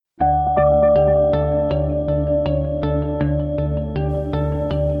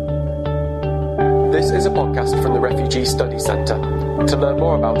This is a podcast from the Refugee Study Centre. To learn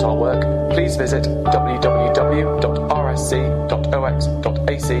more about our work, please visit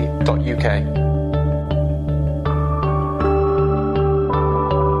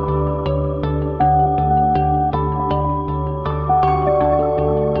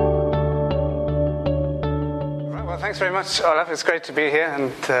Thanks very much, Olaf. It's great to be here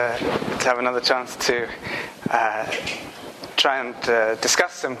and to have another chance to try and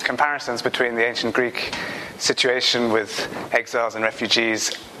discuss some comparisons between the ancient Greek situation with exiles and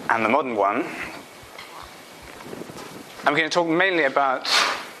refugees and the modern one. I'm going to talk mainly about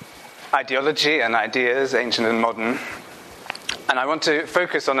ideology and ideas, ancient and modern, and I want to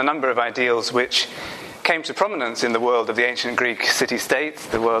focus on a number of ideals which came to prominence in the world of the ancient Greek city-states,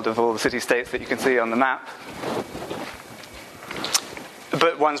 the world of all the city-states that you can see on the map,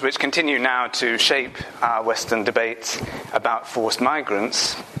 but ones which continue now to shape our Western debates about forced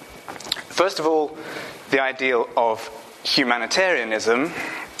migrants. First of all, the ideal of humanitarianism,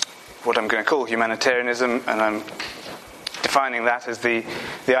 what I'm going to call humanitarianism, and I'm defining that as the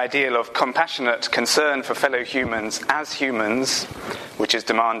ideal of compassionate concern for fellow humans as humans, which is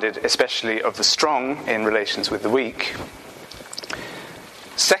demanded especially of the strong in relations with the weak.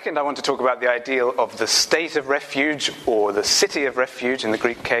 Second, I want to talk about the ideal of the state of refuge, or the city of refuge in the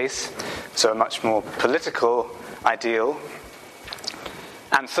Greek case, so a much more political ideal.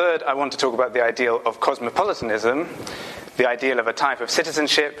 And third, I want to talk about the ideal of cosmopolitanism, the ideal of a type of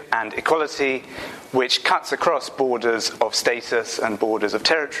citizenship and equality which cuts across borders of status and borders of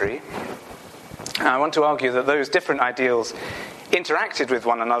territory. And I want to argue that those different ideals interacted with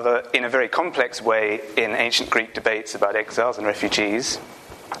one another in a very complex way in ancient Greek debates about exiles and refugees.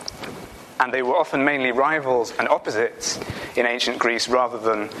 And they were often mainly rivals and opposites in ancient Greece rather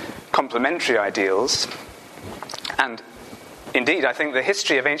than complementary ideals. And indeed, I think the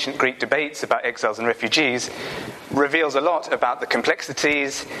history of ancient Greek debates about exiles and refugees reveals a lot about the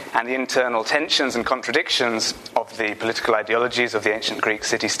complexities and the internal tensions and contradictions of the political ideologies of the ancient Greek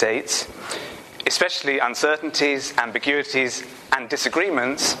city-states, especially uncertainties, ambiguities, and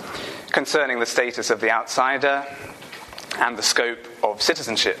disagreements concerning the status of the outsider and the scope of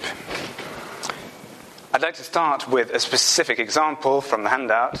citizenship. I'd like to start with a specific example from the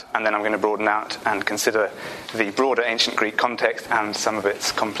handout, and then I'm going to broaden out and consider the broader ancient Greek context and some of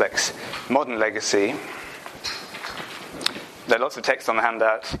its complex modern legacy. There are lots of text on the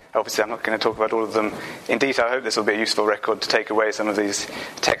handout. Obviously, I'm not going to talk about all of them in detail. I hope this will be a useful record to take away. Some of these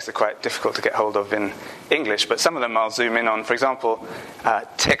texts are quite difficult to get hold of in English, but some of them I'll zoom in on. For example,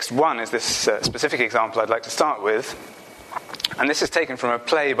 text 1 is this specific example I'd like to start with. And this is taken from a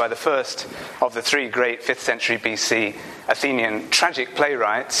play by the first of the three great 5th century BC Athenian tragic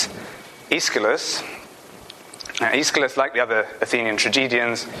playwrights, Aeschylus. Now, Aeschylus, like the other Athenian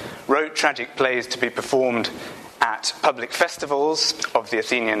tragedians, wrote tragic plays to be performed at public festivals of the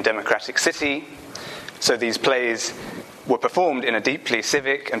Athenian democratic city. So these plays were performed in a deeply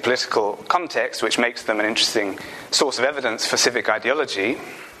civic and political context, which makes them an interesting source of evidence for civic ideology.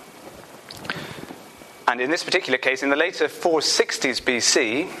 And in this particular case, in the later 460s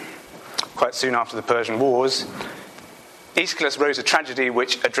BC, quite soon after the Persian Wars, Aeschylus wrote a tragedy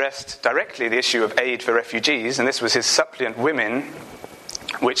which addressed directly the issue of aid for refugees, and this was his Suppliant Women,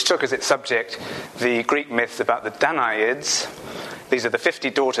 which took as its subject the Greek myth about the Danaids. These are the 50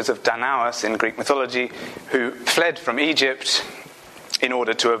 daughters of Danaus in Greek mythology who fled from Egypt in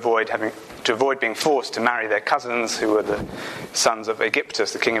order to avoid being forced to marry their cousins, who were the sons of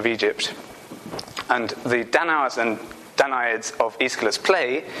Aegyptus, the king of Egypt. And the Danaus and Danaids of Aeschylus'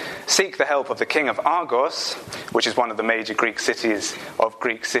 play seek the help of the king of Argos, which is one of the major Greek cities of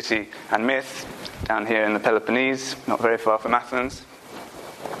Greek city and myth, down here in the Peloponnese, not very far from Athens.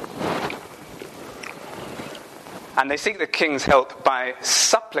 And they seek the king's help by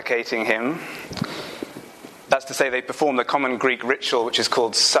supplicating him. That's to say, they perform the common Greek ritual which is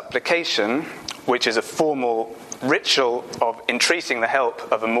called supplication, which is a formal ritual of entreating the help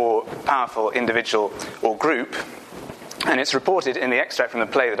of a more powerful individual or group. And it's reported in the extract from the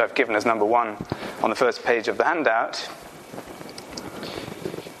play that I've given as number 1 on the first page of the handout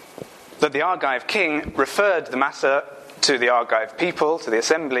that the Argive king referred the matter to the Argive people, to the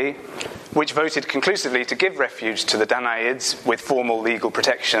assembly, which voted conclusively to give refuge to the Danaids with formal legal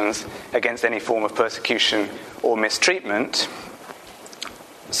protections against any form of persecution or mistreatment.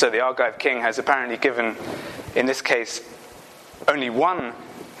 So the Argive king has apparently given, in this case, only one,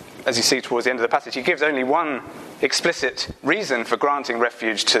 as you see towards the end of the passage, he gives only one explicit reason for granting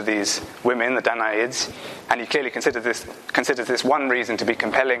refuge to these women, the Danaids, and he clearly considers this one reason to be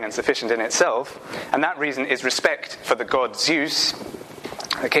compelling and sufficient in itself, and that reason is respect for the god Zeus,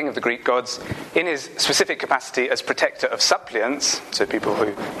 the king of the Greek gods, in his specific capacity as protector of suppliants, so people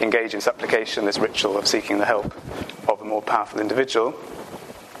who engage in supplication, this ritual of seeking the help of a more powerful individual.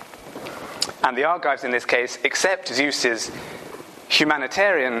 And the Argives in this case accept Zeus's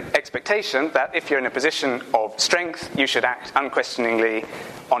humanitarian expectation that if you're in a position of strength, you should act unquestioningly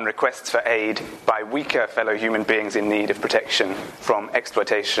on requests for aid by weaker fellow human beings in need of protection from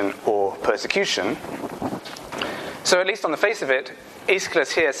exploitation or persecution. So at least on the face of it,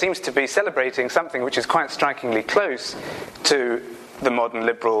 Aeschylus here seems to be celebrating something which is quite strikingly close to the modern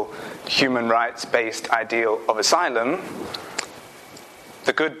liberal human rights-based ideal of asylum.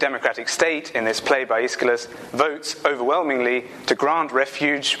 The good democratic state in this play by Aeschylus votes overwhelmingly to grant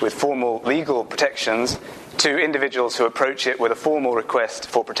refuge with formal legal protections to individuals who approach it with a formal request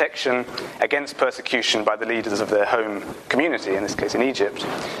for protection against persecution by the leaders of their home community, in this case in Egypt.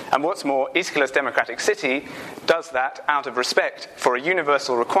 And what's more, Aeschylus' democratic city does that out of respect for a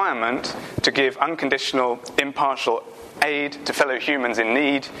universal requirement to give unconditional, impartial aid to fellow humans in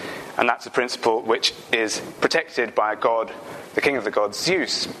need, and that's a principle which is protected by a god, the king of the gods,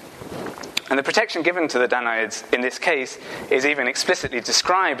 Zeus. And the protection given to the Danaids in this case is even explicitly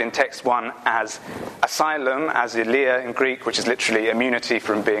described in text 1 as asylum, asilia in Greek, which is literally immunity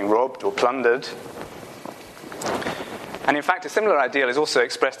from being robbed or plundered. And in fact, a similar ideal is also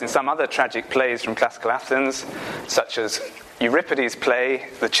expressed in some other tragic plays from classical Athens, such as Euripides' play,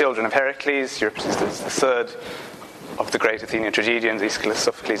 The Children of Heracles. Euripides is the third of the great Athenian tragedians, Aeschylus,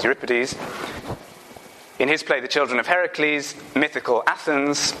 Sophocles, Euripides. In his play, The Children of Heracles, mythical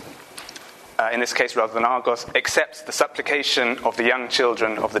Athens, in this case rather than Argos, accepts the supplication of the young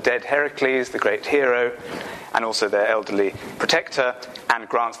children of the dead Heracles, the great hero, and also their elderly protector, and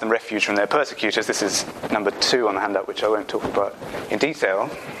grants them refuge from their persecutors. This is number 2 on the handout, which I won't talk about in detail.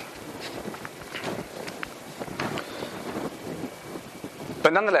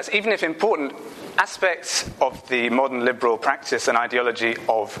 But nonetheless, even if important aspects of the modern liberal practice and ideology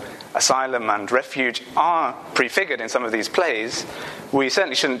of asylum and refuge are prefigured in some of these plays, we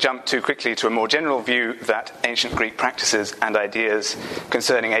certainly shouldn't jump too quickly to a more general view that ancient Greek practices and ideas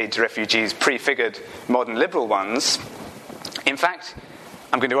concerning aid to refugees prefigured modern liberal ones. In fact,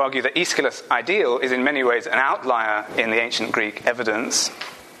 I'm going to argue that Aeschylus' ideal is in many ways an outlier in the ancient Greek evidence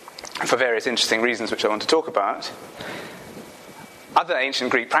for various interesting reasons which I want to talk about. Other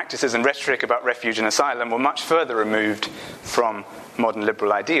ancient Greek practices and rhetoric about refuge and asylum were much further removed from modern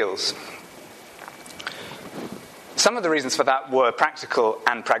liberal ideals. Some of the reasons for that were practical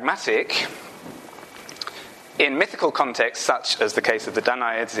and pragmatic. In mythical contexts, such as the case of the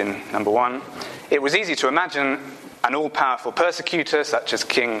Danaids in number 1, it was easy to imagine an all-powerful persecutor, such as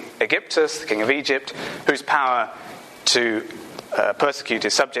King Aegyptus, the king of Egypt, whose power to persecute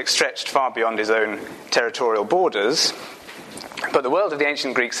his subjects stretched far beyond his own territorial borders. But the world of the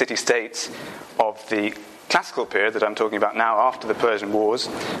ancient Greek city-states of the classical period that I'm talking about now, after the Persian Wars,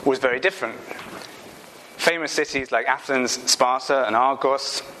 was very different. Famous cities like Athens, Sparta, and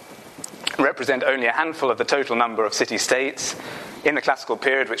Argos represent only a handful of the total number of city-states in the classical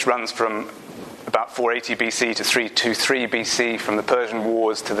period, which runs from about 480 BC to 323 BC, from the Persian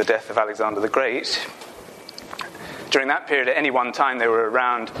Wars to the death of Alexander the Great. During that period, at any one time, there were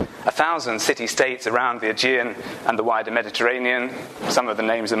around 1,000 city-states around the Aegean and the wider Mediterranean. Some of the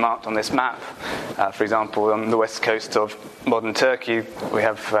names are marked on this map. For example, on the west coast of modern Turkey, we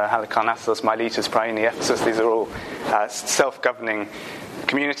have Halikarnassos, Miletus, Priene, Ephesus. These are all self-governing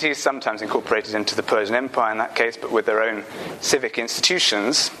communities, sometimes incorporated into the Persian Empire in that case, but with their own civic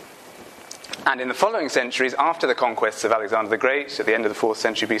institutions. And in the following centuries, after the conquests of Alexander the Great, at the end of the 4th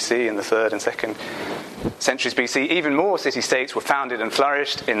century BC, in the 3rd and 2nd centuries BC, even more city-states were founded and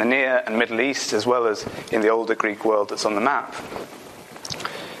flourished in the Near and Middle East, as well as in the older Greek world that's on the map.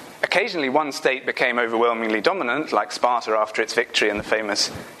 Occasionally, one state became overwhelmingly dominant, like Sparta after its victory in the famous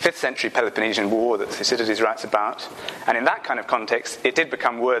 5th century Peloponnesian War that Thucydides writes about. And in that kind of context, it did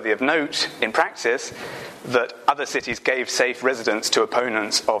become worthy of note in practice that other cities gave safe residence to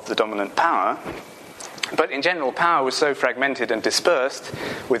opponents of the dominant power. But in general, power was so fragmented and dispersed,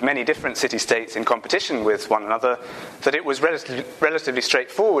 with many different city-states in competition with one another, that it was relatively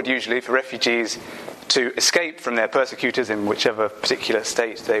straightforward, usually, for refugees to escape from their persecutors in whichever particular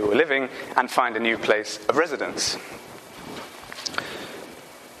state they were living and find a new place of residence.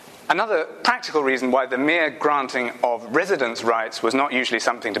 Another practical reason why the mere granting of residence rights was not usually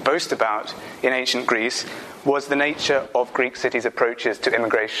something to boast about in ancient Greece was the nature of Greek cities' approaches to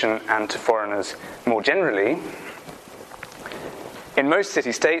immigration and to foreigners more generally. In most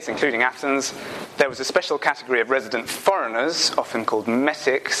city-states, including Athens, there was a special category of resident foreigners, often called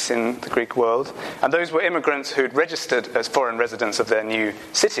metics in the Greek world, and those were immigrants who'd registered as foreign residents of their new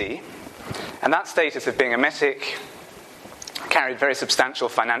city. And that status of being a metic carried very substantial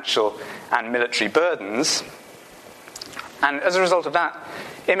financial and military burdens. And as a result of that,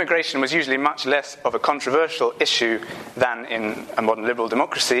 immigration was usually much less of a controversial issue than in a modern liberal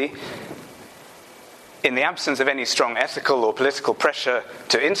democracy. In the absence of any strong ethical or political pressure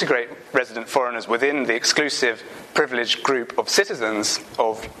to integrate resident foreigners within the exclusive privileged group of citizens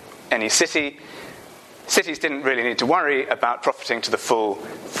of any city, cities didn't really need to worry about profiting to the full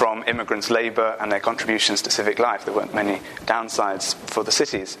from immigrants' labour and their contributions to civic life. There weren't many downsides for the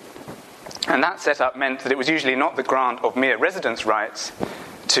cities. And that setup meant that it was usually not the grant of mere residence rights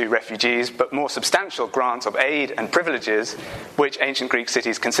to refugees, but more substantial grants of aid and privileges, which ancient Greek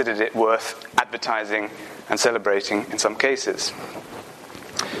cities considered it worth advertising and celebrating in some cases.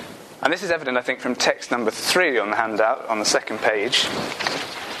 And this is evident, I think, from text number 3 on the handout, on the second page.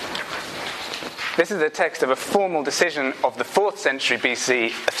 This is the text of a formal decision of the 4th century BC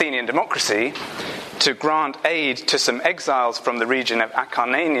Athenian democracy to grant aid to some exiles from the region of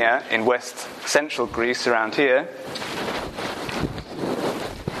Acarnania in west central Greece, around here.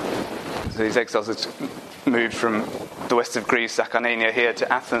 So these exiles had moved from the west of Greece, Acarnania, here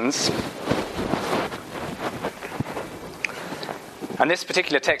to Athens. And this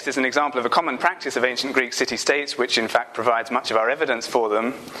particular text is an example of a common practice of ancient Greek city-states, which in fact provides much of our evidence for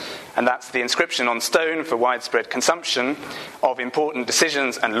them. And that's the inscription on stone for widespread consumption of important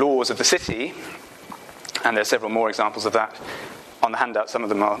decisions and laws of the city. And there are several more examples of that on the handout. Some of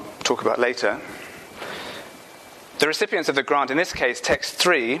them I'll talk about later. The recipients of the grant, in this case, text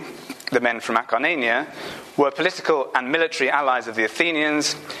 3, the men from Acarnania, were political and military allies of the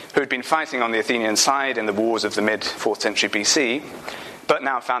Athenians who had been fighting on the Athenian side in the wars of the mid-4th century BC, but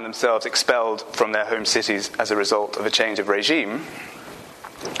now found themselves expelled from their home cities as a result of a change of regime.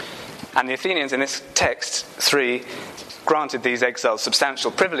 And the Athenians, in this text 3, granted these exiles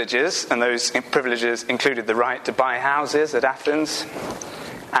substantial privileges, and those privileges included the right to buy houses at Athens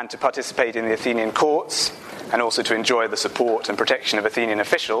and to participate in the Athenian courts, and also to enjoy the support and protection of Athenian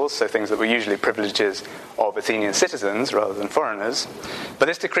officials, so things that were usually privileges of Athenian citizens rather than foreigners. But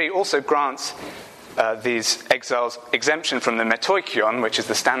this decree also grants these exiles exemption from the metoikion, which is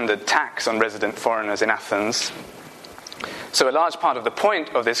the standard tax on resident foreigners in Athens. So a large part of the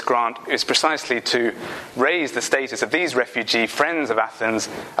point of this grant is precisely to raise the status of these refugee friends of Athens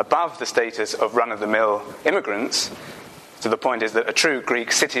above the status of run-of-the-mill immigrants. So the point is that a true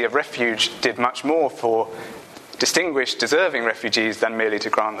Greek city of refuge did much more for distinguished, deserving refugees than merely to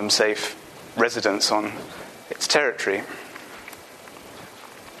grant them safe residence on its territory.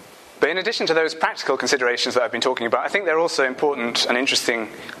 But in addition to those practical considerations that I've been talking about, I think there are also important and interesting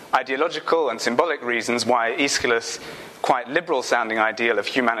ideological and symbolic reasons why Aeschylus' quite liberal-sounding ideal of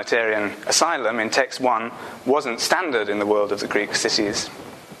humanitarian asylum in text 1 wasn't standard in the world of the Greek cities.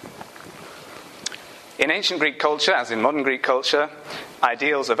 In ancient Greek culture, as in modern Greek culture,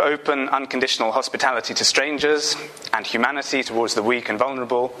 ideals of open, unconditional hospitality to strangers and humanity towards the weak and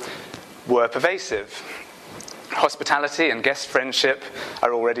vulnerable were pervasive. Hospitality and guest friendship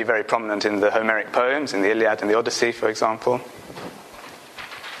are already very prominent in the Homeric poems, in the Iliad and the Odyssey, for example.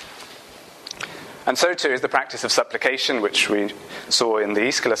 And so too is the practice of supplication, which we saw in the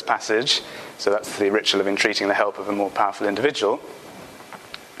Aeschylus passage. So that's the ritual of entreating the help of a more powerful individual,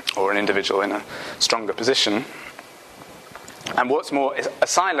 or an individual in a stronger position. And what's more,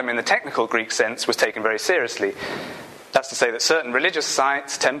 asylum in the technical Greek sense was taken very seriously. That's to say that certain religious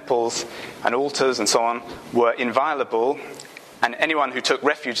sites, temples and altars and so on, were inviolable, and anyone who took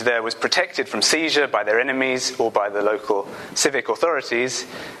refuge there was protected from seizure by their enemies or by the local civic authorities.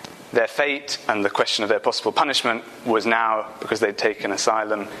 Their fate and the question of their possible punishment was now, because they'd taken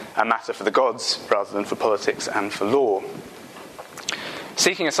asylum, a matter for the gods rather than for politics and for law.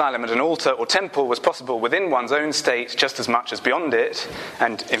 Seeking asylum at an altar or temple was possible within one's own state just as much as beyond it,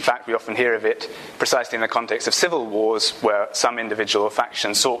 and in fact we often hear of it precisely in the context of civil wars, where some individual or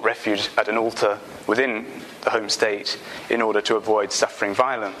faction sought refuge at an altar within the home state in order to avoid suffering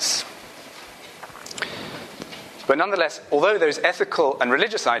violence. But nonetheless, although those ethical and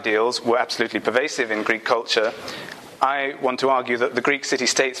religious ideals were absolutely pervasive in Greek culture, I want to argue that the Greek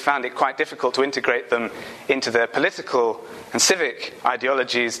city-states found it quite difficult to integrate them into their political and civic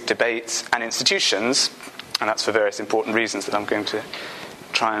ideologies, debates, and institutions, and that's for various important reasons that I'm going to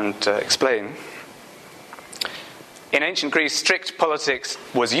try and explain. In ancient Greece, strict politics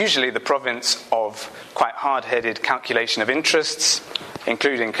was usually the province of quite hard-headed calculation of interests,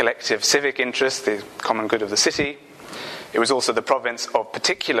 including collective civic interests, the common good of the city. It was also the province of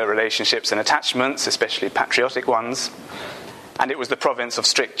particular relationships and attachments, especially patriotic ones. And it was the province of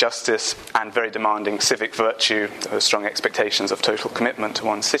strict justice and very demanding civic virtue. There were strong expectations of total commitment to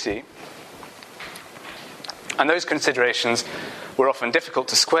one city. And those considerations were often difficult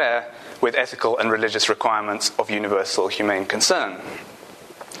to square with ethical and religious requirements of universal humane concern.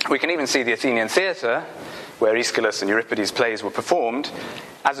 We can even see the Athenian theatre, where Aeschylus and Euripides' plays were performed,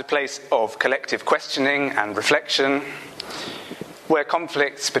 as a place of collective questioning and reflection, where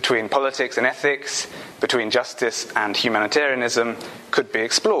conflicts between politics and ethics, between justice and humanitarianism, could be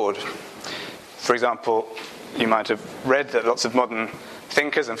explored. For example, you might have read that lots of modern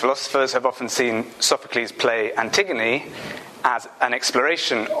thinkers and philosophers have often seen Sophocles' play Antigone as an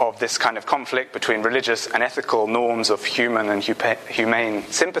exploration of this kind of conflict between religious and ethical norms of human and humane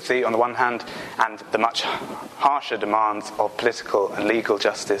sympathy on the one hand, and the much harsher demands of political and legal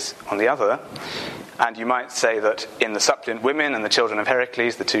justice on the other. And you might say that in The Suppliant Women and The Children of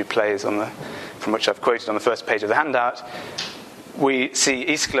Heracles, the two plays from which I've quoted on the first page of the handout, we see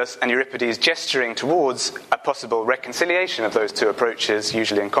Aeschylus and Euripides gesturing towards a possible reconciliation of those two approaches,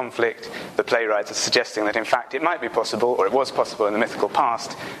 usually in conflict. The playwrights are suggesting that, in fact, it might be possible, or it was possible in the mythical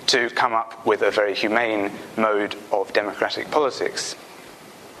past, to come up with a very humane mode of democratic politics.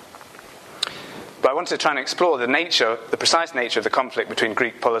 But I wanted to try and explore the precise nature of the conflict between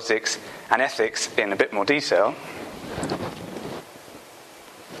Greek politics and ethics in a bit more detail.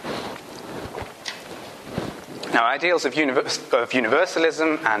 Now, ideals of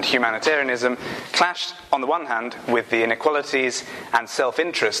universalism and humanitarianism clashed, on the one hand, with the inequalities and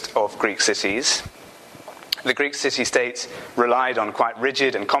self-interest of Greek cities. The Greek city-states relied on quite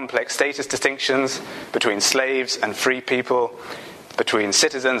rigid and complex status distinctions between slaves and free people, between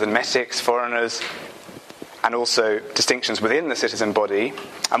citizens and metics, foreigners, and also distinctions within the citizen body.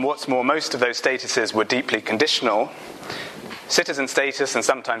 And what's more, most of those statuses were deeply conditional. Citizen status, and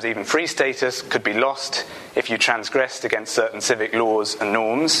sometimes even free status, could be lost if you transgressed against certain civic laws and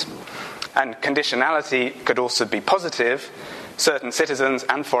norms. And conditionality could also be positive. Certain citizens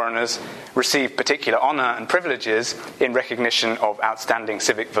and foreigners received particular honour and privileges in recognition of outstanding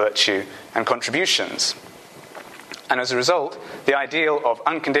civic virtue and contributions. And as a result, the ideal of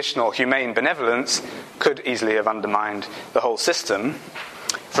unconditional humane benevolence could easily have undermined the whole system.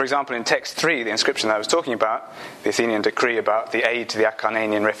 For example, in text 3, the inscription that I was talking about, the Athenian decree about the aid to the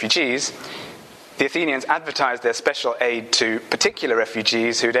Acarnanian refugees, the Athenians advertised their special aid to particular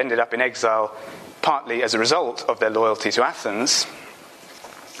refugees who'd ended up in exile partly as a result of their loyalty to Athens.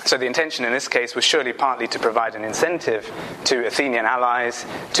 So the intention in this case was surely partly to provide an incentive to Athenian allies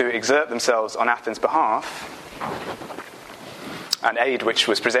to exert themselves on Athens' behalf. An aid which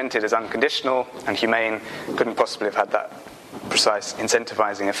was presented as unconditional and humane couldn't possibly have had that precise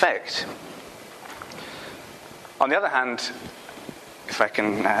incentivizing effect. On the other hand, if I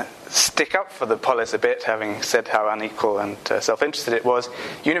can stick up for the polis a bit, having said how unequal and self-interested it was,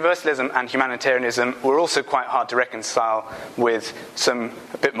 universalism and humanitarianism were also quite hard to reconcile with some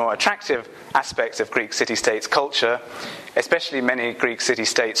a bit more attractive aspects of Greek city-states culture, especially many Greek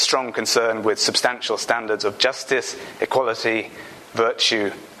city-states' strong concern with substantial standards of justice, equality,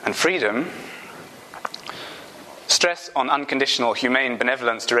 virtue, and freedom. Stress on unconditional humane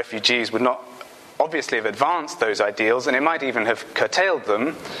benevolence to refugees would not obviously have advanced those ideals, and it might even have curtailed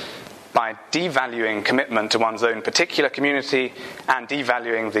them by devaluing commitment to one's own particular community and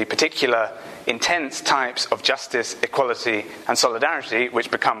devaluing the particular intense types of justice, equality, and solidarity which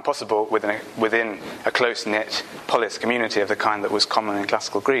become possible within a close-knit polis community of the kind that was common in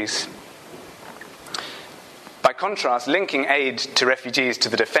classical Greece. By contrast, linking aid to refugees to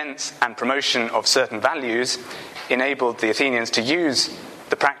the defense and promotion of certain values enabled the Athenians to use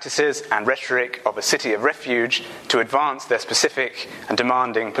the practices and rhetoric of a city of refuge to advance their specific and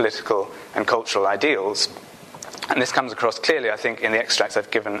demanding political and cultural ideals. And this comes across clearly, I think, in the extracts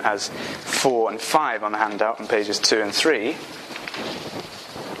I've given as 4 and 5 on the handout on pages 2 and 3.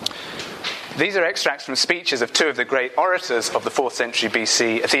 These are extracts from speeches of two of the great orators of the 4th century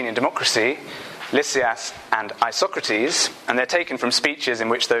BC Athenian democracy, Lysias and Isocrates, and they're taken from speeches in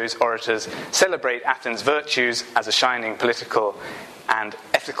which those orators celebrate Athens' virtues as a shining political and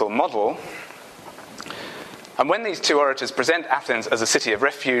ethical model. And when these two orators present Athens as a city of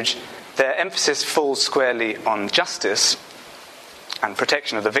refuge, their emphasis falls squarely on justice and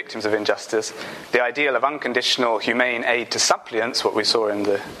protection of the victims of injustice. The ideal of unconditional humane aid to suppliants, what we saw in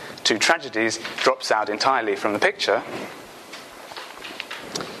the two tragedies, drops out entirely from the picture.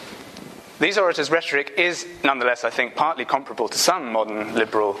 These orators' rhetoric is, nonetheless, I think, partly comparable to some modern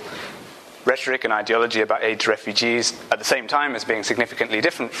liberal rhetoric and ideology about aid to refugees, at the same time as being significantly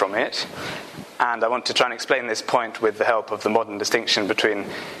different from it. And I want to try and explain this point with the help of the modern distinction between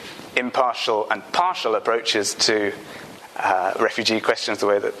impartial and partial approaches to refugee questions, the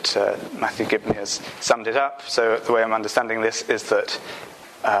way that Matthew Gibney has summed it up. So the way I'm understanding this is that,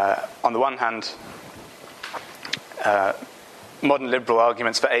 on the one hand, modern liberal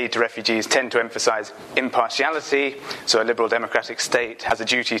arguments for aid to refugees tend to emphasize impartiality. So a liberal democratic state has a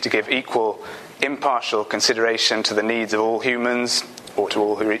duty to give equal, impartial consideration to the needs of all humans, or to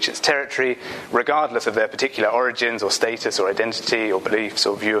all who reach its territory, regardless of their particular origins or status or identity or beliefs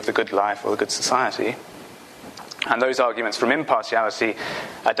or view of the good life or the good society. And those arguments from impartiality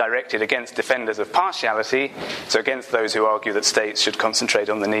are directed against defenders of partiality, so against those who argue that states should concentrate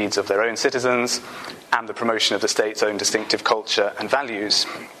on the needs of their own citizens and the promotion of the state's own distinctive culture and values.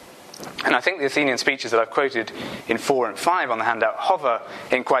 And I think the Athenian speeches that I've quoted in 4 and 5 on the handout hover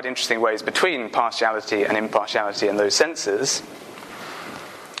in quite interesting ways between partiality and impartiality in those senses.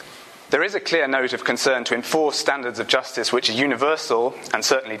 There is a clear note of concern to enforce standards of justice which are universal and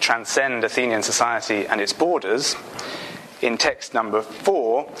certainly transcend Athenian society and its borders. In text number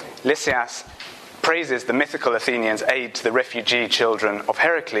 4, Lysias praises the mythical Athenians' aid to the refugee children of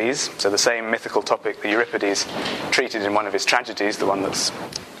Heracles, so the same mythical topic that Euripides treated in one of his tragedies, the one that's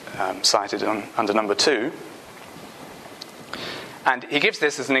cited under number 2. And he gives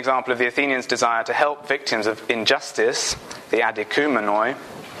this as an example of the Athenians' desire to help victims of injustice, the adikoumenoi.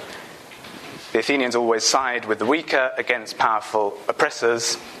 The Athenians always side with the weaker against powerful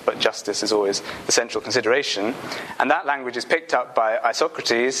oppressors, but justice is always the central consideration. And that language is picked up by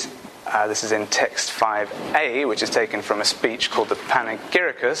Isocrates. This is in text 5a, which is taken from a speech called the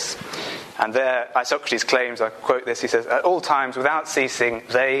Panegyricus. And there Isocrates claims, I quote this, he says, "At all times, without ceasing,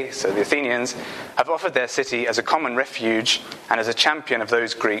 they," so the Athenians, "have offered their city as a common refuge and as a champion of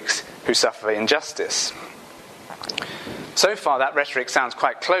those Greeks who suffer injustice." So far, that rhetoric sounds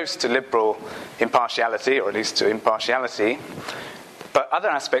quite close to liberal impartiality, or at least to impartiality. But other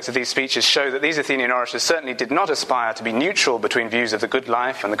aspects of these speeches show that these Athenian orators certainly did not aspire to be neutral between views of the good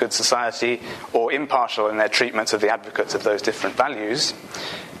life and the good society, or impartial in their treatments of the advocates of those different values.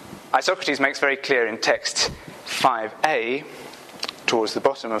 Isocrates makes very clear in text 5a, towards the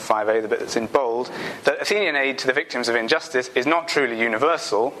bottom of 5a, the bit that's in bold, that Athenian aid to the victims of injustice is not truly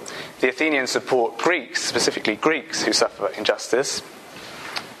universal. The Athenians support Greeks, specifically Greeks, who suffer injustice.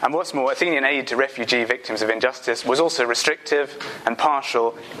 And what's more, Athenian aid to refugee victims of injustice was also restrictive and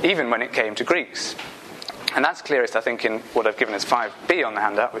partial, even when it came to Greeks. And that's clearest, I think, in what I've given as 5b on the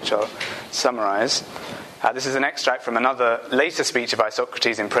handout, which I'll summarise. This is an extract from another later speech of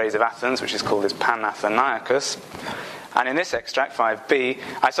Isocrates in praise of Athens, which is called his Panatheniacus. And in this extract, 5b,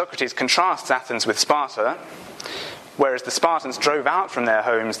 Isocrates contrasts Athens with Sparta. Whereas the Spartans drove out from their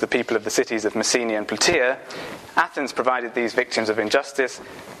homes the people of the cities of Messenia and Plataea, Athens provided these victims of injustice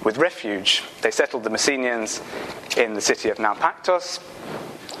with refuge. They settled the Messenians in the city of Naupactos,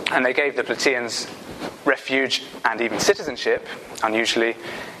 and they gave the Plataeans refuge and even citizenship, unusually,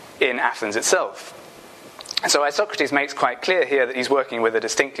 in Athens itself. So Isocrates makes quite clear here that he's working with a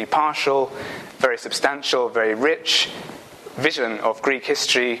distinctly partial, very substantial, very rich vision of Greek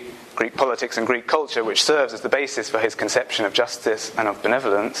history, Greek politics and Greek culture, which serves as the basis for his conception of justice and of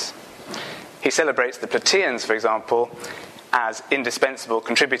benevolence. He celebrates the Plataeans, for example, as indispensable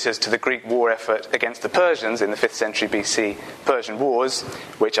contributors to the Greek war effort against the Persians in the 5th century BC Persian Wars,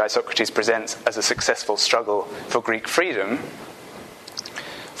 which Isocrates presents as a successful struggle for Greek freedom.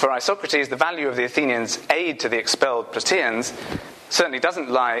 For Isocrates, the value of the Athenians' aid to the expelled Plataeans certainly doesn't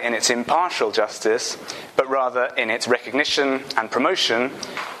lie in its impartial justice, but rather in its recognition and promotion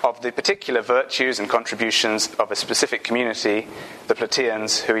of the particular virtues and contributions of a specific community, the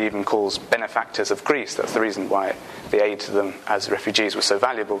Plataeans, who he even calls benefactors of Greece. That's the reason why the aid to them as refugees was so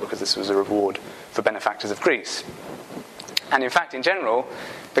valuable, because this was a reward for benefactors of Greece. And in fact, in general,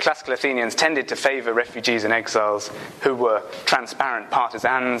 the classical Athenians tended to favour refugees and exiles who were transparent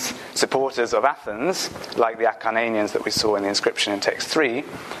partisans, supporters of Athens, like the Acarnanians that we saw in the inscription in text 3,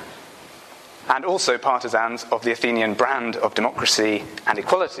 and also partisans of the Athenian brand of democracy and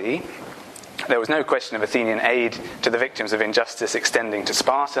equality. There was no question of Athenian aid to the victims of injustice extending to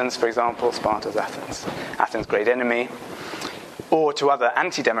Spartans, for example, Sparta's Athens' great enemy, or to other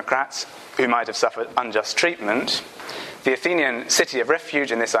anti-democrats who might have suffered unjust treatment. The Athenian city of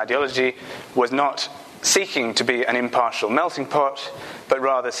refuge in this ideology was not seeking to be an impartial melting pot, but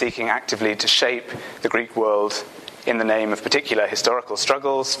rather seeking actively to shape the Greek world in the name of particular historical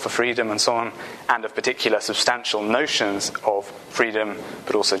struggles for freedom and so on, and of particular substantial notions of freedom,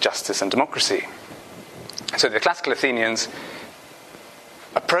 but also justice and democracy. So the classical Athenians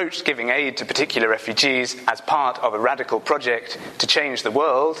approached giving aid to particular refugees as part of a radical project to change the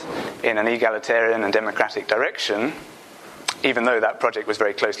world in an egalitarian and democratic direction, even though that project was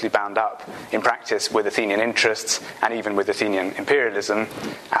very closely bound up in practice with Athenian interests and even with Athenian imperialism.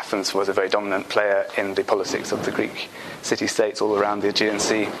 Athens was a very dominant player in the politics of the Greek city-states all around the Aegean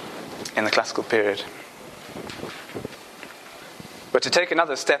Sea in the classical period. But to take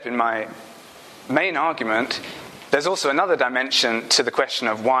another step in my main argument, there's also another dimension to the question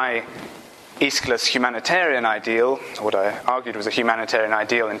of why Aeschylus' humanitarian ideal, what I argued was a humanitarian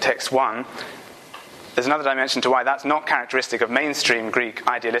ideal in text 1, there's another dimension to why that's not characteristic of mainstream Greek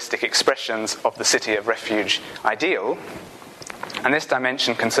idealistic expressions of the city of refuge ideal. And this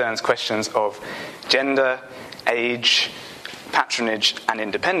dimension concerns questions of gender, age, patronage, and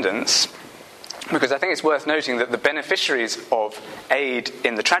independence. Because I think it's worth noting that the beneficiaries of aid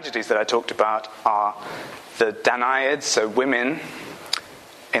in the tragedies that I talked about are the Danaids, so women,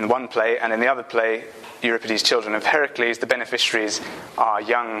 in one play, and in the other play, Euripides' Children of Heracles. The beneficiaries are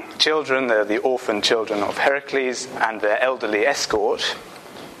young children, they're the orphan children of Heracles, and their elderly escort.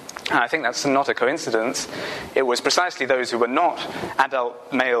 And I think that's not a coincidence. It was precisely those who were not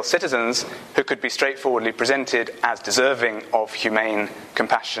adult male citizens who could be straightforwardly presented as deserving of humane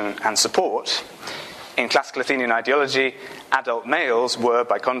compassion and support. In classical Athenian ideology, adult males were,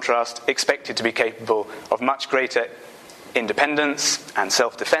 by contrast, expected to be capable of much greater independence and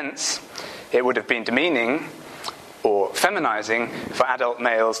self-defense. It would have been demeaning or feminizing for adult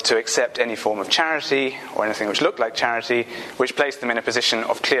males to accept any form of charity or anything which looked like charity, which placed them in a position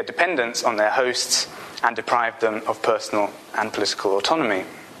of clear dependence on their hosts and deprived them of personal and political autonomy.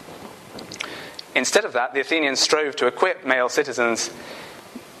 Instead of that, the Athenians strove to equip male citizens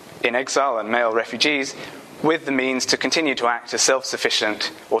in exile and male refugees with the means to continue to act as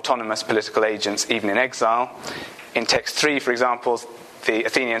self-sufficient, autonomous political agents even in exile. In text 3, for example, the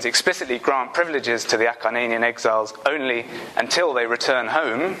Athenians explicitly grant privileges to the Acarnanian exiles only until they return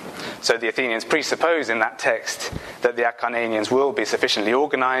home. So the Athenians presuppose in that text that the Acarnanians will be sufficiently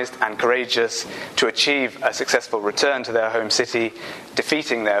organized and courageous to achieve a successful return to their home city,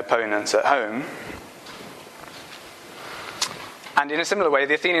 defeating their opponents at home. And in a similar way,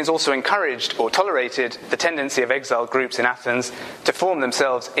 the Athenians also encouraged or tolerated the tendency of exiled groups in Athens to form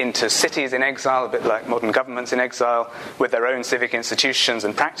themselves into cities in exile, a bit like modern governments in exile, with their own civic institutions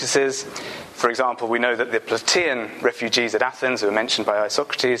and practices. For example, we know that the Plataean refugees at Athens, who were mentioned by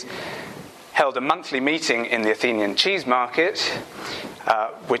Isocrates, held a monthly meeting in the Athenian cheese market,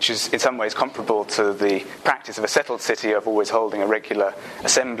 which is in some ways comparable to the practice of a settled city of always holding a regular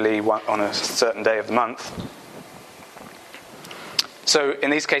assembly on a certain day of the month. So in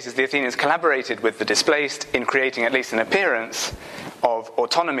these cases, the Athenians collaborated with the displaced in creating at least an appearance of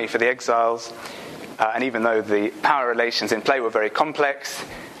autonomy for the exiles. And even though the power relations in play were very complex,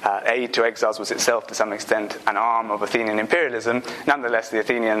 aid to exiles was itself to some extent an arm of Athenian imperialism, nonetheless the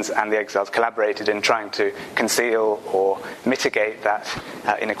Athenians and the exiles collaborated in trying to conceal or mitigate that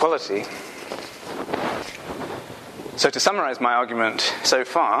inequality. So to summarize my argument so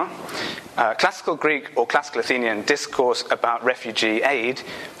far, classical Greek or classical Athenian discourse about refugee aid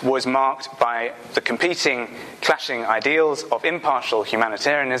was marked by the competing, clashing ideals of impartial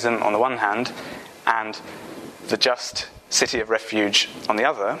humanitarianism on the one hand and the just city of refuge on the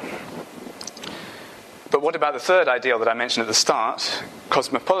other. But what about the third ideal that I mentioned at the start,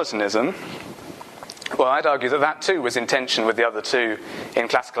 cosmopolitanism? Well, I'd argue that that too was in tension with the other two in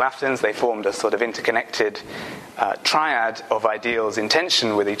classical Athens. They formed a sort of interconnected triad of ideals in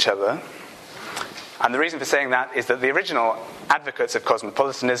tension with each other. And the reason for saying that is that the original advocates of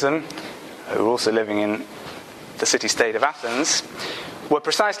cosmopolitanism, who were also living in the city-state of Athens, were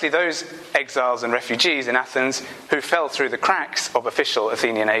precisely those exiles and refugees in Athens who fell through the cracks of official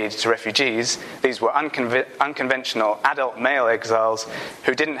Athenian aid to refugees. These were unconventional adult male exiles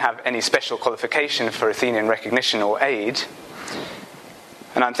who didn't have any special qualification for Athenian recognition or aid.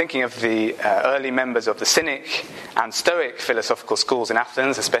 And I'm thinking of the early members of the Cynic and Stoic philosophical schools in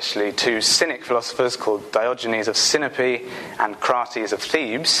Athens, especially two Cynic philosophers called Diogenes of Sinope and Crates of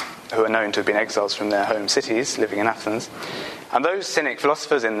Thebes, who are known to have been exiles from their home cities living in Athens. And those Cynic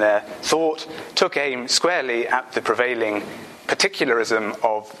philosophers in their thought took aim squarely at the prevailing particularism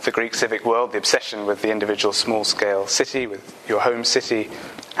of the Greek civic world, the obsession with the individual small-scale city, with your home city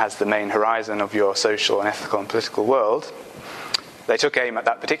as the main horizon of your social and ethical and political world. They took aim at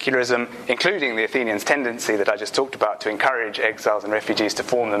that particularism, including the Athenians' tendency that I just talked about to encourage exiles and refugees to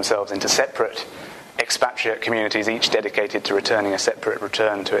form themselves into separate expatriate communities, each dedicated to returning a separate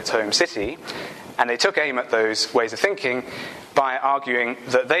return to its home city. And they took aim at those ways of thinking by arguing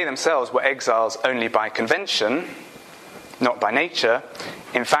that they themselves were exiles only by convention, not by nature,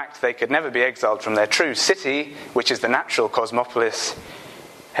 in fact, they could never be exiled from their true city, which is the natural cosmopolis,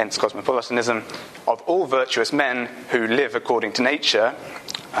 hence cosmopolitanism, of all virtuous men who live according to nature.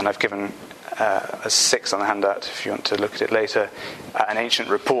 And I've given a 6 on the handout, if you want to look at it later, an ancient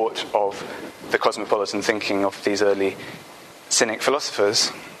report of the cosmopolitan thinking of these early Cynic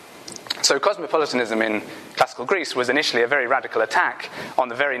philosophers. So cosmopolitanism in classical Greece was initially a very radical attack on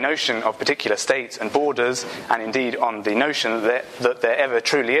the very notion of particular states and borders, and indeed on the notion that there ever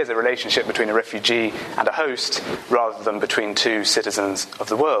truly is a relationship between a refugee and a host, rather than between two citizens of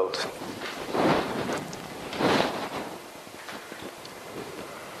the world.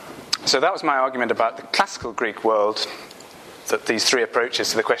 So that was my argument about the classical Greek world, that these three approaches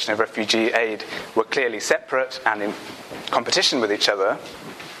to the question of refugee aid were clearly separate and in competition with each other.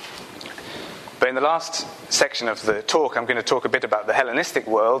 But in the last section of the talk, I'm going to talk a bit about the Hellenistic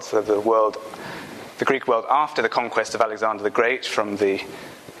world, so the Greek world after the conquest of Alexander the Great, from the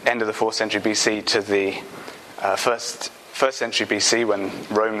end of the 4th century BC to the first century BC, when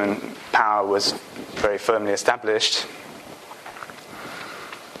Roman power was very firmly established.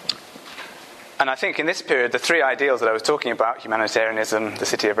 And I think in this period, the three ideals that I was talking about, humanitarianism, the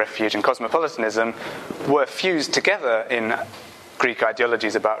city of refuge, and cosmopolitanism, were fused together in Greek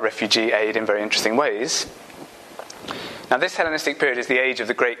ideologies about refugee aid in very interesting ways. Now, this Hellenistic period is the age of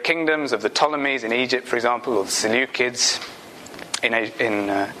the great kingdoms, of the Ptolemies in Egypt, for example, or the Seleucids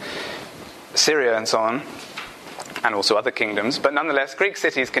in Syria and so on, and also other kingdoms. But nonetheless, Greek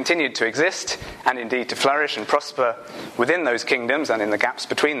cities continued to exist, and indeed to flourish and prosper within those kingdoms and in the gaps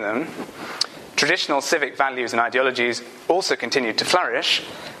between them. Traditional civic values and ideologies also continued to flourish,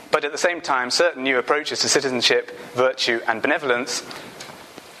 but at the same time, certain new approaches to citizenship, virtue, and benevolence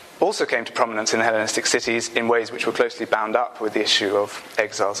also came to prominence in the Hellenistic cities in ways which were closely bound up with the issue of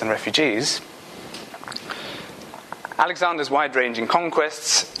exiles and refugees. Alexander's wide-ranging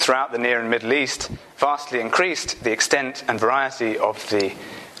conquests throughout the Near and Middle East vastly increased the extent and variety of the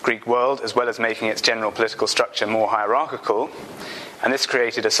Greek world, as well as making its general political structure more hierarchical. And this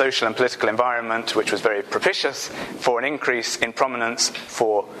created a social and political environment which was very propitious for an increase in prominence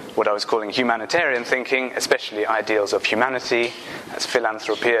for what I was calling humanitarian thinking, especially ideals of humanity. That's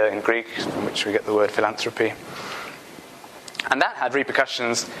philanthropia in Greek, from which we get the word philanthropy. And that had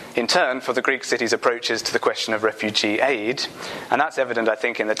repercussions, in turn, for the Greek cities' approaches to the question of refugee aid. And that's evident, I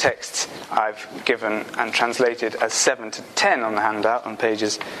think, in the texts I've given and translated as 7 to 10 on the handout on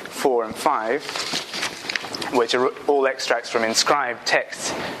pages 4 and 5. Which are all extracts from inscribed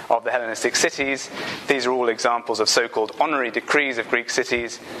texts of the Hellenistic cities. These are all examples of so-called honorary decrees of Greek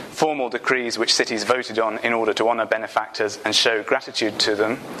cities, formal decrees which cities voted on in order to honor benefactors and show gratitude to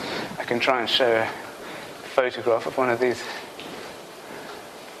them. I can try and show a photograph of one of these.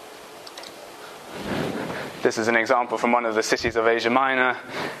 This is an example from one of the cities of Asia Minor.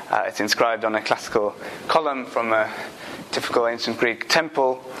 It's inscribed on a classical column from a typical ancient Greek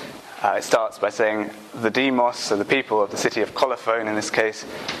temple. It starts by saying the demos, so the people of the city of Colophon in this case,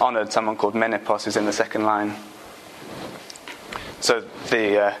 honoured someone called Menepos, who's in the second line. So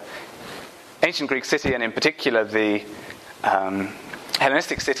the ancient Greek city, and in particular the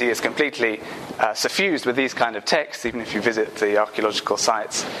Hellenistic city, is completely suffused with these kind of texts. Even if you visit the archaeological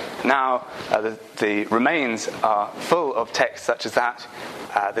sites now, the remains are full of texts such as that.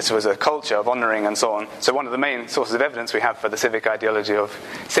 This was a culture of honouring and so on. So one of the main sources of evidence we have for the civic ideology of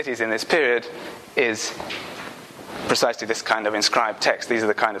cities in this period is precisely this kind of inscribed text. These are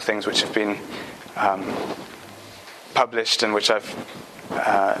the kind of things which have been published and which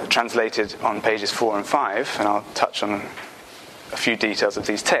I've translated on pages 4 and 5, and I'll touch on a few details of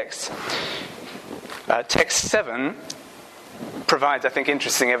these texts. Text 7 provides, I think,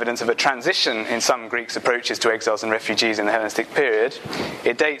 interesting evidence of a transition in some Greeks' approaches to exiles and refugees in the Hellenistic period.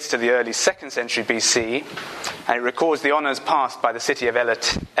 It dates to the early 2nd century BC, and it records the honours passed by the city of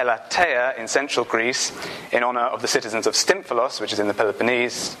Elatea in central Greece in honour of the citizens of Stymphalos, which is in the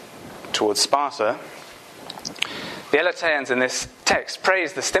Peloponnese, towards Sparta. The Elateans in this text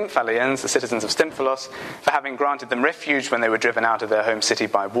praise the Stymphalians, the citizens of Stymphalos, for having granted them refuge when they were driven out of their home city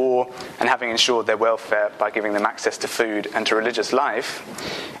by war, and having ensured their welfare by giving them access to food and to religious life.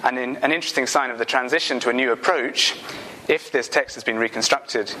 And in an interesting sign of the transition to a new approach, if this text has been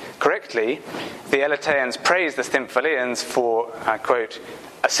reconstructed correctly, the Elateans praise the Stymphalians for, quote,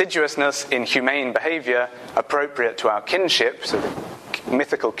 assiduousness in humane behaviour appropriate to our kinship, so the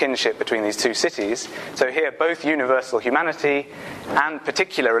mythical kinship between these two cities. So here both universal humanity and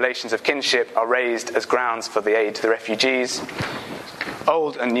particular relations of kinship are raised as grounds for the aid to the refugees.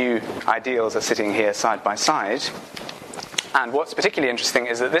 Old and new ideals are sitting here side by side. And what's particularly interesting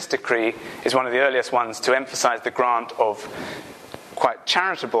is that this decree is one of the earliest ones to emphasize the grant of quite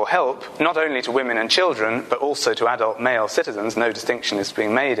charitable help, not only to women and children, but also to adult male citizens. No distinction is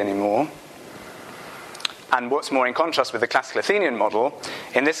being made anymore. And what's more, in contrast with the classical Athenian model,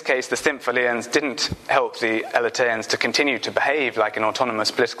 in this case, the Stymphalians didn't help the Elateans to continue to behave like an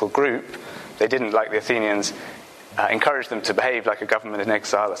autonomous political group. They didn't, like the Athenians, encourage them to behave like a government in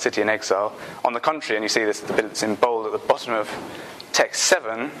exile, a city in exile. On the contrary, and you see this the bit that's in bold at the bottom of text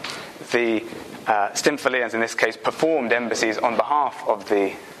 7, the Stymphalians in this case performed embassies on behalf of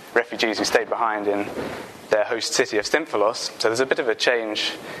the refugees who stayed behind in their host city of Stymphalos. So there's a bit of a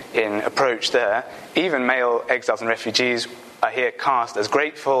change in approach there. Even male exiles and refugees are here cast as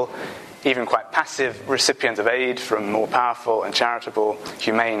grateful, even quite passive recipients of aid from more powerful and charitable,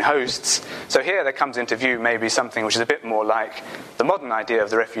 humane hosts. So here there comes into view maybe something which is a bit more like the modern idea of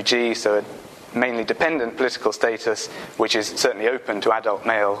the refugee, so a mainly dependent political status, which is certainly open to adult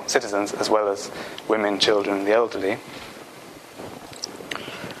male citizens as well as women, children, and the elderly.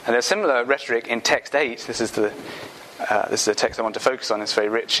 And there's similar rhetoric in text 8. This is the text I want to focus on. It's very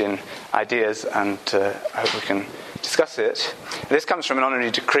rich in ideas, and I hope we can discuss it. This comes from an honorary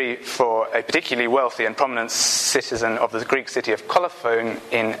decree for a particularly wealthy and prominent citizen of the Greek city of Colophon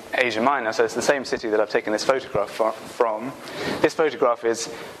in Asia Minor. So it's the same city that I've taken this photograph from. This photograph is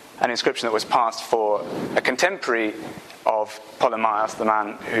an inscription that was passed for a contemporary of Polymius, the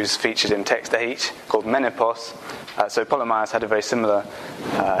man who's featured in text 8, called Menepos. So Polymius had a very similar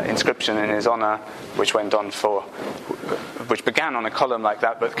inscription in his honour, which began on a column like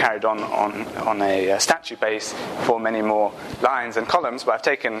that, but carried on a statue base for many more lines and columns. But I've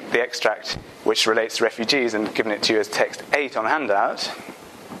taken the extract which relates to refugees and given it to you as text 8 on handout.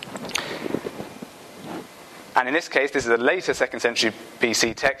 And in this case, this is a later 2nd century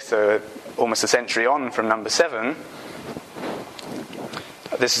BC text, so almost a century on from number 7.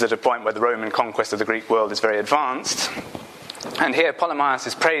 This is at a point where the Roman conquest of the Greek world is very advanced. And here Polymius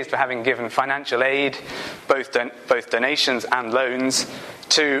is praised for having given financial aid, both donations and loans,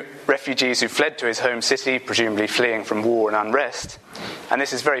 to refugees who fled to his home city, presumably fleeing from war and unrest. And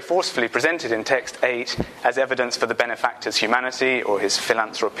this is very forcefully presented in text 8 as evidence for the benefactor's humanity or his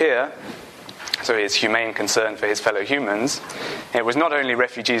philanthropia, so his humane concern for his fellow humans. It was not only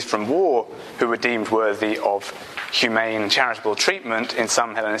refugees from war who were deemed worthy of humane charitable treatment in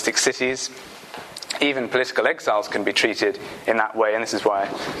some Hellenistic cities. Even political exiles can be treated in that way, and this is why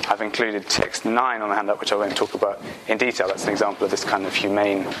I've included text 9 on the handout, which I won't talk about in detail. That's an example of this kind of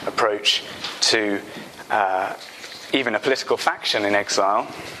humane approach to even a political faction in exile.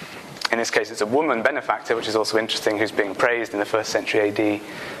 In this case, it's a woman benefactor, which is also interesting, who's being praised in the 1st century AD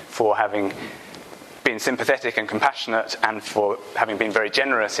for having been sympathetic and compassionate and for having been very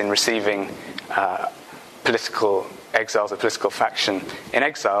generous in receiving political exiles, a political faction in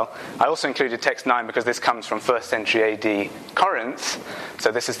exile. I also included text 9 because this comes from 1st century AD Corinth.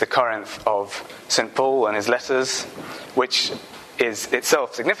 So this is the Corinth of St. Paul and his letters, which is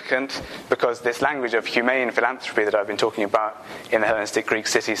itself significant because this language of humane philanthropy that I've been talking about in the Hellenistic Greek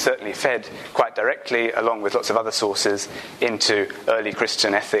city certainly fed quite directly, along with lots of other sources, into early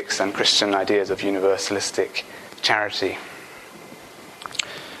Christian ethics and Christian ideas of universalistic charity.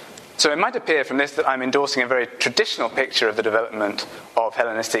 So it might appear from this that I'm endorsing a very traditional picture of the development of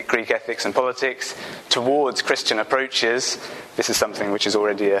Hellenistic Greek ethics and politics towards Christian approaches. This is something which is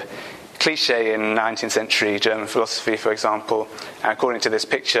already a cliche in 19th century German philosophy, for example. And according to this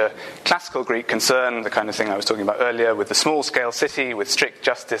picture, classical Greek concern, the kind of thing I was talking about earlier, with the small-scale city, with strict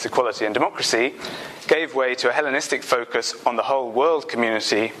justice, equality, and democracy, gave way to a Hellenistic focus on the whole world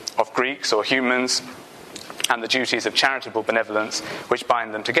community of Greeks or humans and the duties of charitable benevolence which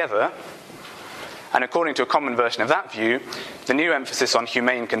bind them together. And according to a common version of that view, the new emphasis on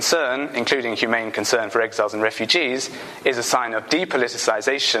humane concern, including humane concern for exiles and refugees, is a sign of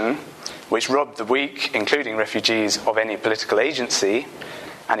depoliticization, which robbed the weak, including refugees, of any political agency.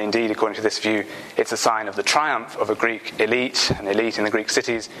 And indeed, according to this view, it's a sign of the triumph of a Greek elite, an elite in the Greek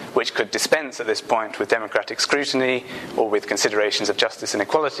cities, which could dispense at this point with democratic scrutiny or with considerations of justice and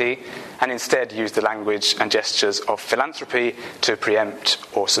equality, and instead use the language and gestures of philanthropy to preempt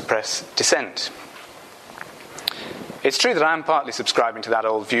or suppress dissent. It's true that I am partly subscribing to that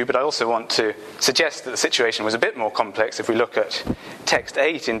old view, but I also want to suggest that the situation was a bit more complex if we look at text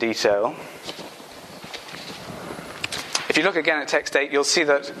 8 in detail. If you look again at text 8, you'll see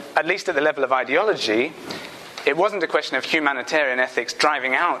that, at least at the level of ideology, it wasn't a question of humanitarian ethics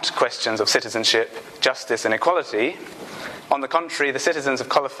driving out questions of citizenship, justice, and equality. On the contrary, the citizens of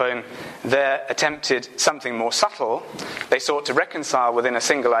Colophon there attempted something more subtle. They sought to reconcile within a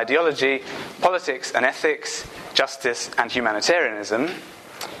single ideology politics and ethics, justice and humanitarianism.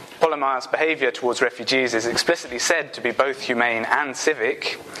 Polemar's behaviour towards refugees is explicitly said to be both humane and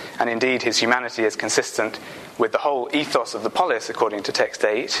civic, and indeed his humanity is consistent with the whole ethos of the polis, according to text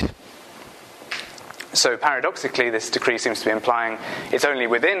 8. So paradoxically, this decree seems to be implying it's only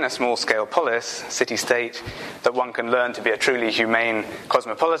within a small-scale polis, city-state, that one can learn to be a truly humane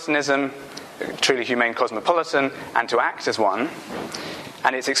cosmopolitan, and to act as one.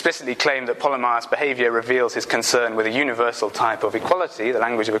 And it's explicitly claimed that Polemar's behaviour reveals his concern with a universal type of equality. The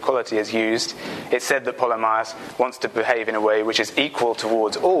language of equality is used. It's said that Polemar wants to behave in a way which is equal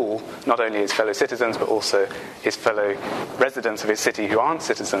towards all, not only his fellow citizens, but also his fellow residents of his city who aren't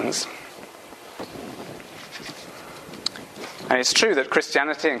citizens. And it's true that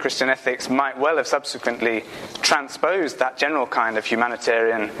Christianity and Christian ethics might well have subsequently transposed that general kind of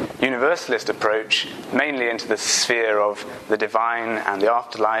humanitarian universalist approach mainly into the sphere of the divine and the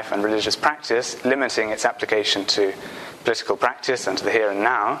afterlife and religious practice, limiting its application to political practice and to the here and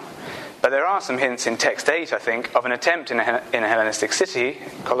now. But there are some hints in text 8, I think, of an attempt in a Hellenistic city,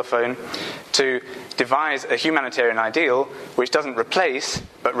 Colophon, to devise a humanitarian ideal which doesn't replace,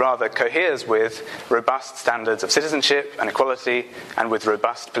 but rather coheres with robust standards of citizenship and equality, and with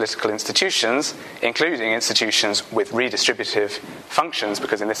robust political institutions, including institutions with redistributive functions,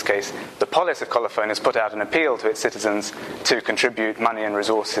 because in this case, the polis of Colophon has put out an appeal to its citizens to contribute money and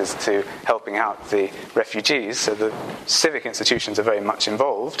resources to helping out the refugees, so the civic institutions are very much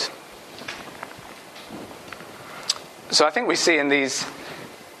involved. So I think we see in these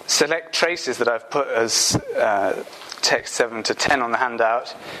select traces that I've put as text 7 to 10 on the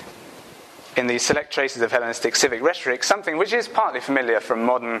handout, in these select traces of Hellenistic civic rhetoric, something which is partly familiar from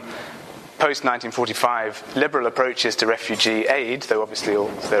modern post-1945 liberal approaches to refugee aid, though obviously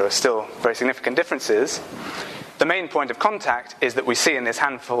there are still very significant differences. The main point of contact is that we see in this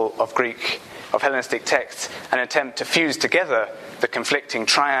handful of Hellenistic texts an attempt to fuse together the conflicting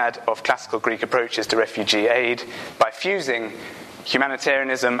triad of classical Greek approaches to refugee aid by fusing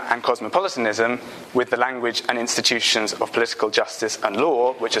humanitarianism and cosmopolitanism with the language and institutions of political justice and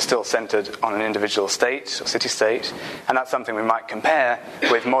law, which are still centred on an individual state or city-state. And that's something we might compare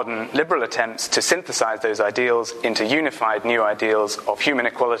with modern liberal attempts to synthesize those ideals into unified new ideals of human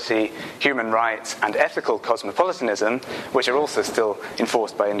equality, human rights, and ethical cosmopolitanism, which are also still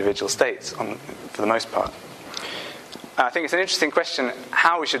enforced by individual states for the most part. I think it's an interesting question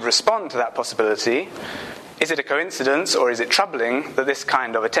how we should respond to that possibility. Is it a coincidence, or is it troubling that this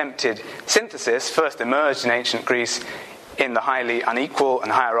kind of attempted synthesis first emerged in ancient Greece in the highly unequal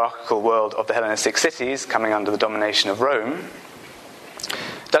and hierarchical world of the Hellenistic cities, coming under the domination of Rome?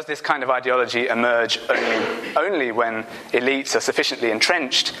 Does this kind of ideology emerge only when elites are sufficiently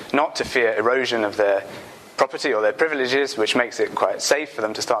entrenched not to fear erosion of their property or their privileges, which makes it quite safe for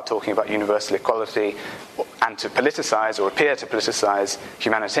them to start talking about universal equality and to politicize or appear to politicize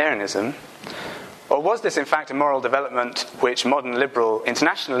humanitarianism? Or was this in fact a moral development which modern liberal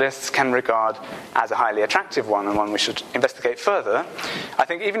internationalists can regard as a highly attractive one and one we should investigate further? I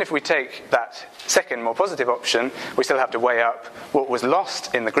think even if we take that second, more positive option, we still have to weigh up what was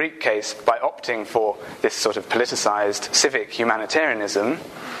lost in the Greek case by opting for this sort of politicized civic humanitarianism.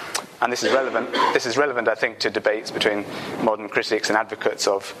 And this is relevant, I think, to debates between modern critics and advocates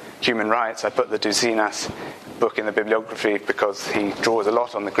of human rights. I put the Douzinas book in the bibliography because he draws a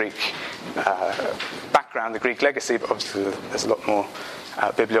lot on the Greek background, the Greek legacy, but obviously there's a lot more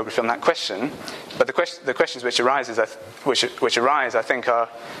bibliography on that question. But the questions which arise, I think, are,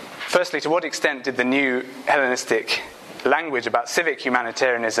 firstly, to what extent did the new Hellenistic language about civic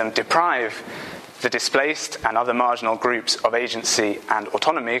humanitarianism deprive the displaced and other marginal groups of agency and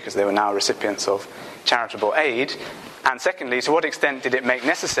autonomy, because they were now recipients of charitable aid? And secondly, to what extent did it make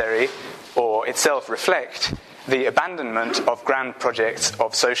necessary or itself reflect the abandonment of grand projects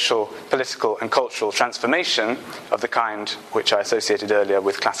of social, political and cultural transformation of the kind which I associated earlier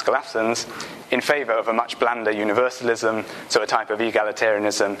with classical Athens, in favour of a much blander universalism, so a type of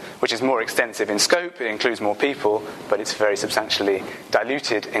egalitarianism which is more extensive in scope, it includes more people, but it's very substantially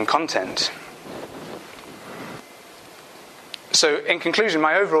diluted in content. So, in conclusion,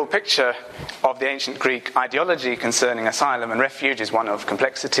 my overall picture of the ancient Greek ideology concerning asylum and refuge is one of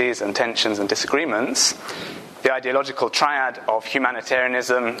complexities and tensions and disagreements. The ideological triad of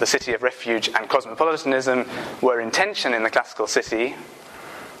humanitarianism, the city of refuge, and cosmopolitanism were in tension in the classical city.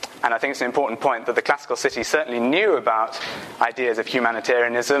 And I think it's an important point that the classical city certainly knew about ideas of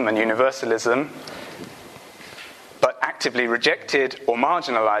humanitarianism and universalism, but actively rejected or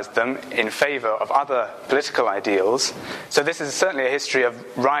marginalized them in favor of other political ideals. So this is certainly a history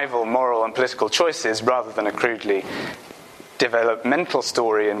of rival moral and political choices rather than a crudely developmental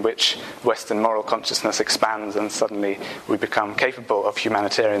story in which Western moral consciousness expands and suddenly we become capable of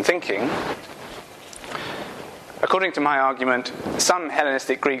humanitarian thinking. According to my argument, some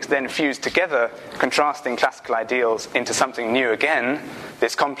Hellenistic Greeks then fused together contrasting classical ideals into something new again,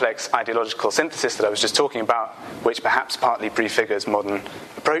 this complex ideological synthesis that I was just talking about, which perhaps partly prefigures modern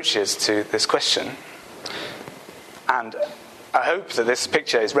approaches to this question. And I hope that this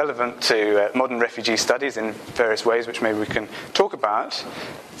picture is relevant to modern refugee studies in various ways, which maybe we can talk about.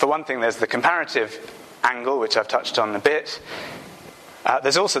 For one thing, there's the comparative angle, which I've touched on a bit.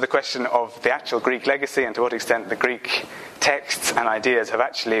 There's also the question of the actual Greek legacy and to what extent the Greek texts and ideas have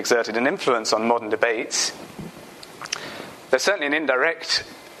actually exerted an influence on modern debates. There's certainly an indirect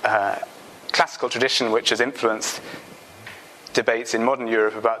classical tradition which has influenced debates in modern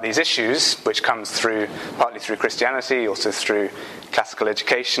Europe about these issues, which comes through partly through Christianity, also through classical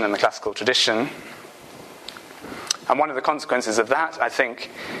education and the classical tradition. And one of the consequences of that, I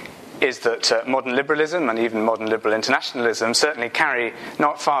think, is that modern liberalism and even modern liberal internationalism certainly carry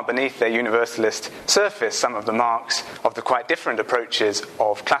not far beneath their universalist surface some of the marks of the quite different approaches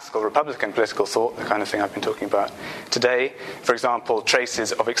of classical republican political thought, the kind of thing I've been talking about today. For example,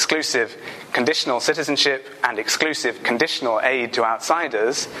 traces of exclusive conditional citizenship and exclusive conditional aid to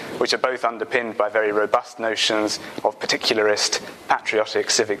outsiders, which are both underpinned by very robust notions of particularist,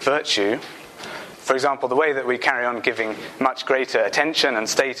 patriotic civic virtue. For example, the way that we carry on giving much greater attention and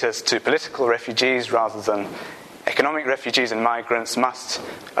status to political refugees rather than economic refugees and migrants must,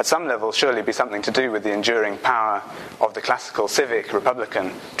 at some level, surely be something to do with the enduring power of the classical civic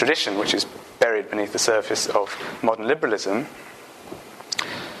republican tradition, which is buried beneath the surface of modern liberalism.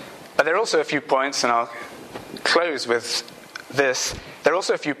 But there are also a few points, and I'll close with this. There are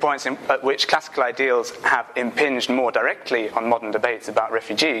also a few points at which classical ideals have impinged more directly on modern debates about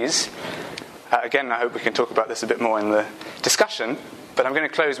refugees. Again, I hope we can talk about this a bit more in the discussion, but I'm going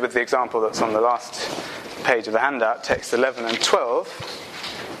to close with the example that's on the last page of the handout, texts 11 and 12.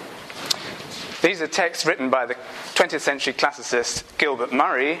 These are texts written by the 20th century classicist Gilbert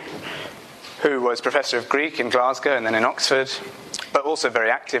Murray, who was Professor of Greek in Glasgow and then in Oxford, but also very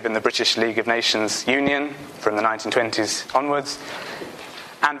active in the British League of Nations Union from the 1920s onwards,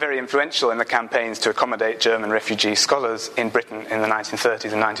 and very influential in the campaigns to accommodate German refugee scholars in Britain in the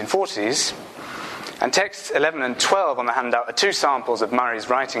 1930s and 1940s. And texts 11 and 12 on the handout are two samples of Murray's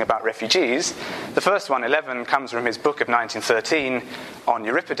writing about refugees. The first one, 11, comes from his book of 1913 on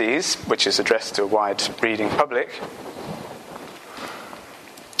Euripides, which is addressed to a wide reading public.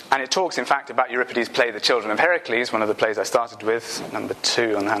 And it talks, in fact, about Euripides' play The Children of Heracles, one of the plays I started with. Number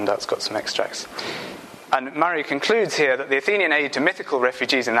 2 on the handout's got some extracts. And Murray concludes here that the Athenian aid to mythical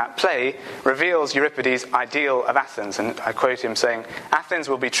refugees in that play reveals Euripides' ideal of Athens. And I quote him saying, "Athens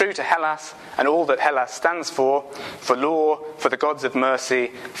will be true to Hellas and all that Hellas stands for law, for the gods of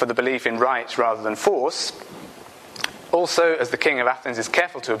mercy, for the belief in right rather than force. Also, as the king of Athens is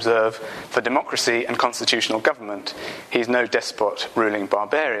careful to observe, for democracy and constitutional government. He is no despot ruling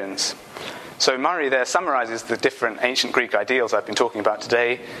barbarians." So Murray there summarizes the different ancient Greek ideals I've been talking about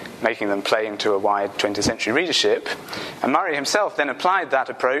today, making them plain to a wide 20th century readership. And Murray himself then applied that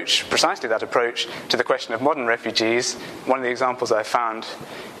approach, precisely that approach, to the question of modern refugees. One of the examples I found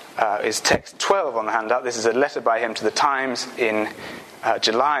is text 12 on the handout. This is a letter by him to the Times in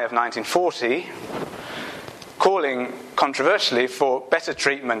July of 1940, calling controversially for better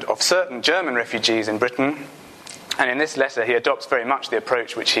treatment of certain German refugees in Britain. And in this letter, he adopts very much the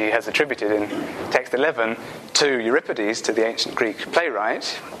approach which he has attributed in text 11 to Euripides, to the ancient Greek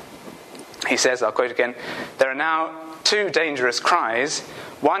playwright. He says, I'll quote again, "There are now two dangerous cries.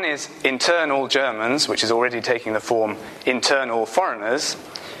 One is internal Germans, which is already taking the form internal foreigners.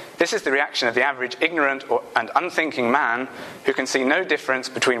 This is the reaction of the average ignorant and unthinking man who can see no difference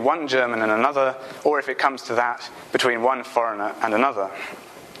between one German and another, or if it comes to that, between one foreigner and another.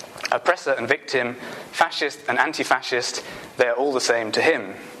 Oppressor and victim, fascist and anti-fascist, they are all the same to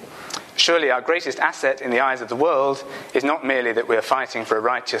him. Surely our greatest asset in the eyes of the world is not merely that we are fighting for a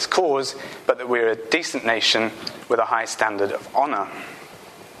righteous cause, but that we are a decent nation with a high standard of honour."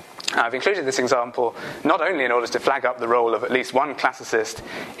 I've included this example not only in order to flag up the role of at least one classicist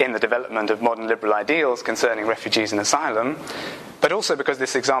in the development of modern liberal ideals concerning refugees and asylum, but also because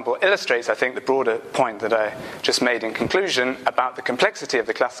this example illustrates, I think, the broader point that I just made in conclusion about the complexity of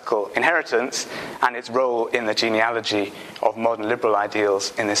the classical inheritance and its role in the genealogy of modern liberal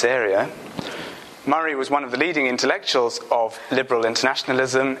ideals in this area. Murray was one of the leading intellectuals of liberal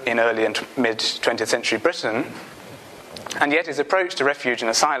internationalism in early and mid-20th century Britain. And yet his approach to refuge and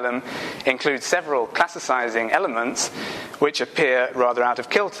asylum includes several classicizing elements which appear rather out of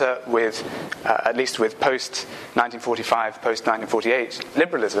kilter with, at least with post-1945, post-1948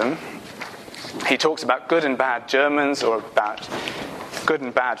 liberalism. He talks about good and bad Germans or about good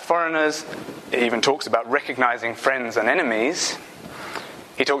and bad foreigners. He even talks about recognizing friends and enemies.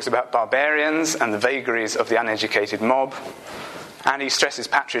 He talks about barbarians and the vagaries of the uneducated mob. And he stresses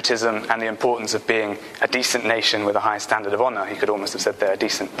patriotism and the importance of being a decent nation with a high standard of honour. He could almost have said there, a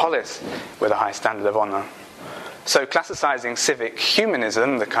decent polis with a high standard of honour. So classicizing civic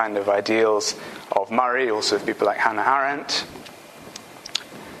humanism, the kind of ideals of Murray, also of people like Hannah Arendt.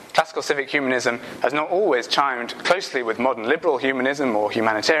 Classical civic humanism has not always chimed closely with modern liberal humanism or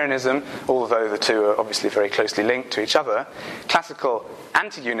humanitarianism, although the two are obviously very closely linked to each other. Classical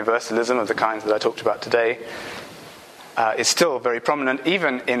anti-universalism of the kinds that I talked about today is still very prominent,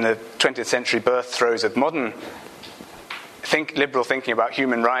 even in the 20th century birth throes of modern liberal thinking about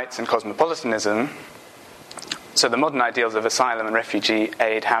human rights and cosmopolitanism. So the modern ideals of asylum and refugee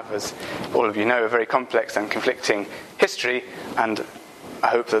aid have, as all of you know, a very complex and conflicting history, and I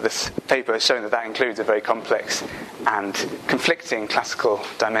hope that this paper has shown that that includes a very complex and conflicting classical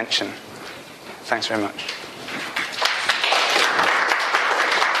dimension. Thanks very much.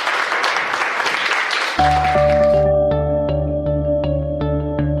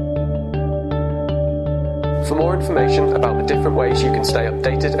 For more information about the different ways you can stay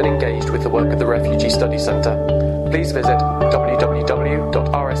updated and engaged with the work of the Refugee Studies Centre, please visit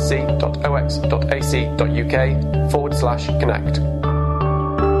www.rsc.ox.ac.uk/connect.